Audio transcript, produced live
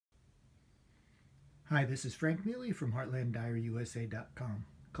Hi, this is Frank Mealy from HeartlandDiaryUSA.com.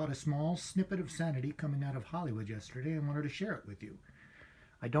 Caught a small snippet of sanity coming out of Hollywood yesterday and wanted to share it with you.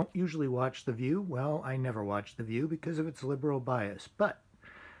 I don't usually watch The View. Well, I never watch The View because of its liberal bias. But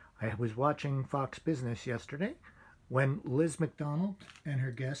I was watching Fox Business yesterday when Liz McDonald and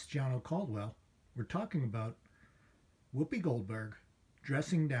her guest, John O'Caldwell, were talking about Whoopi Goldberg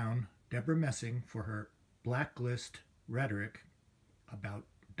dressing down Deborah Messing for her blacklist rhetoric about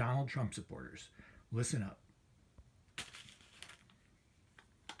Donald Trump supporters. Listen up.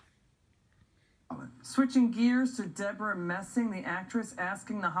 Switching gears to Deborah Messing, the actress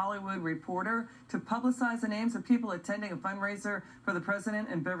asking The Hollywood Reporter to publicize the names of people attending a fundraiser for the president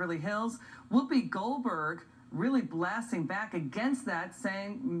in Beverly Hills. Whoopi Goldberg really blasting back against that,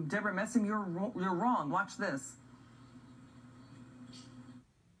 saying, Deborah Messing, you're wrong. Watch this.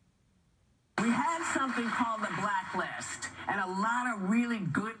 We had something called the blacklist, and a lot of really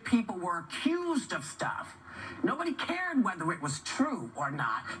good people were accused of stuff. Nobody cared whether it was true or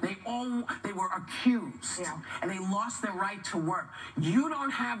not. They were accused, and they lost their right to work. You don't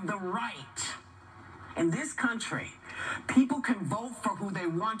have the right in this country. People can vote for who they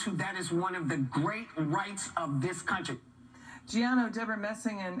want to. That is one of the great rights of this country. Gianno, Deborah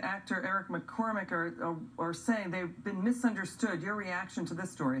Messing and actor Eric McCormick are saying they've been misunderstood. Your reaction to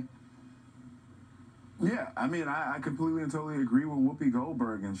this story? Yeah, I mean, I completely and totally agree with Whoopi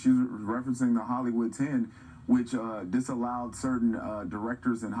Goldberg, and she's referencing the Hollywood 10, which disallowed certain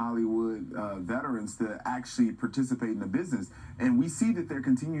directors and Hollywood veterans to actually participate in the business. And we see that they're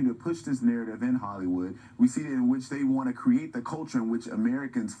continuing to push this narrative in Hollywood. We see it in which they want to create the culture in which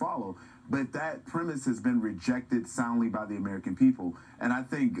Americans follow. But that premise has been rejected soundly by the American people. And I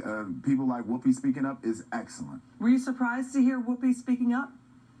think people like Whoopi speaking up is excellent. Were you surprised to hear Whoopi speaking up?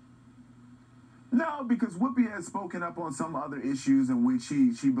 No, because Whoopi has spoken up on some other issues in which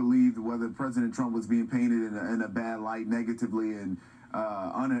she believed whether President Trump was being painted in a bad light, negatively and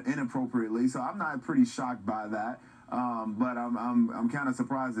inappropriately. So I'm not pretty shocked by that. But I'm kind of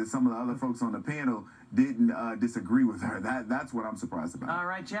surprised that some of the other folks on the panel didn't disagree with her. That's what I'm surprised about. All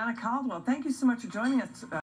right, Gianna Caldwell, thank you so much for joining us.